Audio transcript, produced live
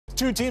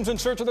Two teams in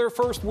search of their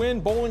first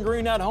win. Bowling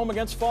Green at home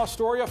against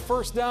Fostoria.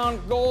 First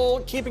down goal,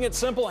 keeping it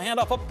simple.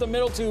 Handoff up the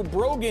middle to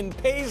Brogan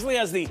Paisley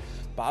as the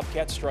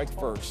Bobcats strike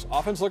first.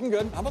 Offense looking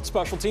good. How about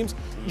special teams?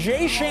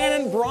 Jay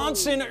Shannon,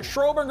 Bronson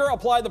Schrobinger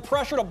applied the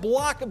pressure to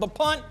block the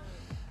punt.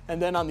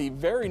 And then on the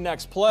very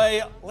next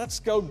play, let's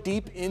go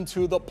deep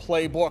into the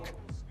playbook.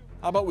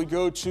 How about we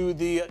go to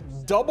the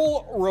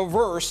double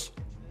reverse?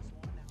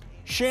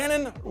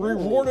 Shannon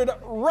rewarded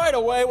right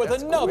away with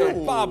another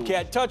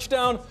Bobcat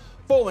touchdown.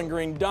 Bowling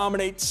Green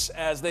dominates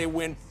as they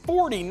win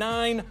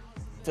 49-6.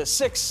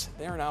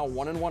 They are now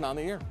 1-1 on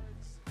the year.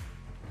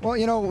 Well,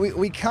 you know,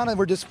 we kind of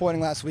were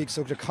disappointing last week,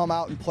 so to come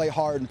out and play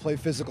hard and play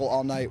physical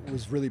all night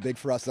was really big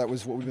for us. That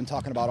was what we've been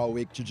talking about all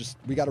week.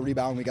 We got to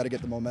rebound, we got to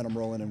get the momentum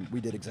rolling, and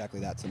we did exactly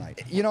that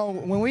tonight. You know,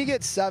 when we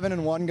get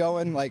 7-1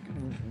 going, like,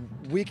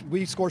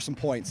 we score some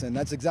points, and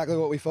that's exactly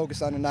what we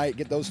focus on tonight.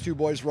 Get those two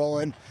boys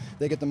rolling,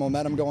 they get the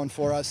momentum going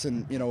for us,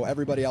 and, you know,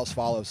 everybody else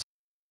follows.